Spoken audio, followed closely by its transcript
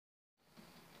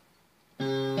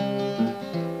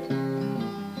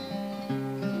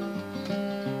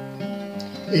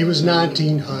It was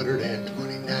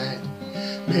 1929.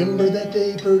 Remember that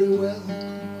day pretty well.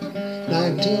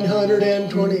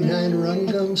 1929, run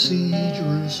come see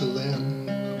Jerusalem.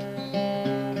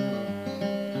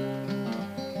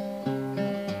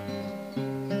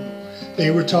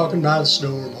 They were talking about a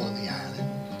storm on the island.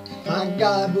 My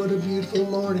God, what a beautiful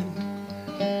morning.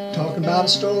 Talking about a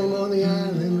storm on the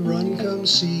island, run come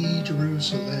see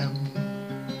Jerusalem.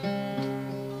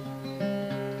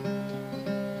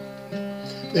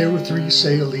 There were 3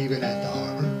 sail leaving at the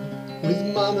harbor,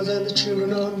 with mamas and the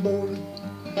children on board.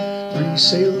 3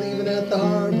 sail leaving at the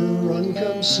harbor, run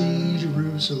come see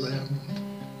Jerusalem.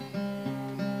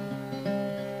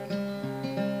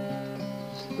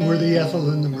 Were the Ethel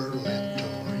and the Myrtle and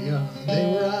Pretoria,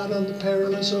 they were out on the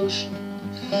perilous ocean.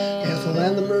 Ethel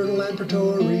and the Myrtle and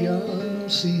Pretoria,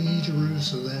 see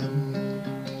Jerusalem.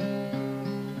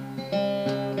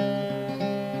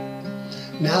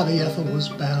 Now the Ethel was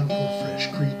bound for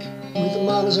Fresh Creek, with the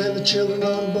mamas and the children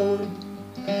on board.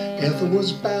 Ethel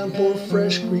was bound for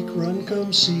Fresh Creek, run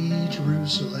come see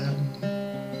Jerusalem.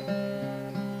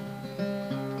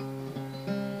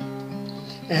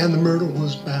 And the Myrtle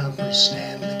was bound for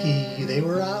Stanley Key, they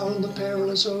were out on the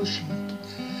perilous ocean.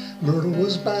 Myrtle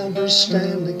was bound for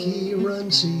Stanley Key,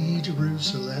 run see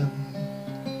Jerusalem.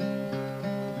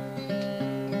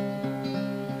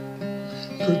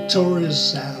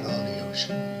 Pretoria's out on the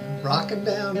ocean, rocking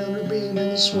down on her beam in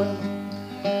the swell.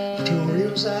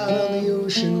 Pretoria's out on the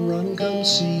ocean, run come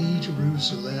see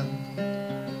Jerusalem.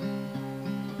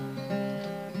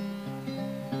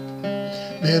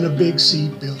 Then a big sea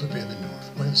built up in the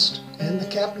northwest, and the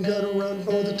captain got a run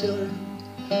for the tiller.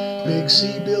 Big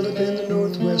sea built up in the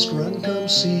northwest, run come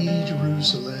see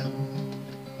Jerusalem.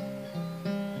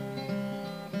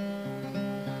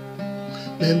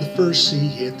 Then the first sea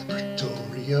hit the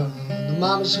Pretoria, the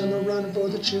mamas and were running for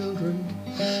the children.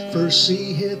 First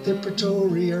sea hit the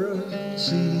Pretoria,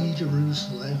 see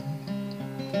Jerusalem.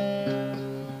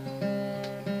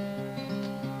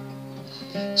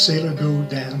 Sailor go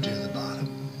down to the bottom,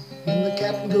 and the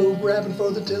captain go grabbing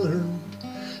for the tiller.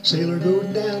 Sailor go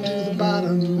down to the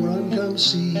bottom, run come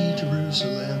see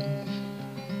Jerusalem.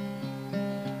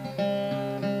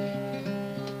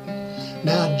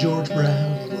 Now George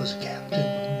Brown, he was a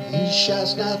captain, he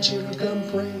shouts, now children come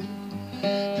pray.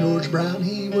 George Brown,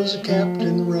 he was a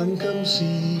captain, run come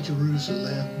see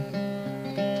Jerusalem.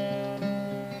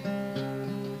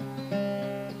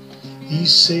 He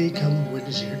say, come and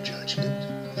witness your judgment.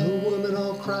 The women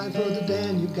all crying for the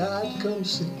Danube, God come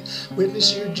see.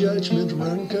 Witness your judgment,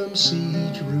 run come see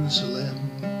Jerusalem.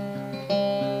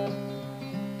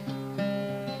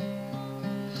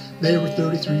 There were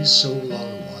 33 souls on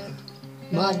the water.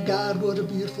 My God, what a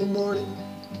beautiful morning.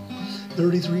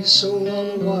 33 souls on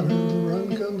the water,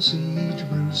 run come see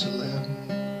Jerusalem.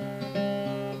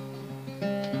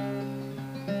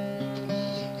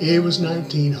 It was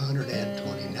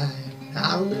 1929.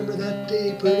 I remember that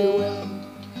day pretty well.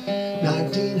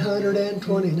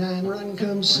 1929, run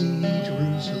come see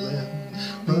Jerusalem.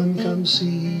 Run come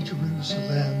see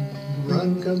Jerusalem.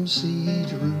 Run come see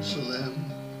Jerusalem.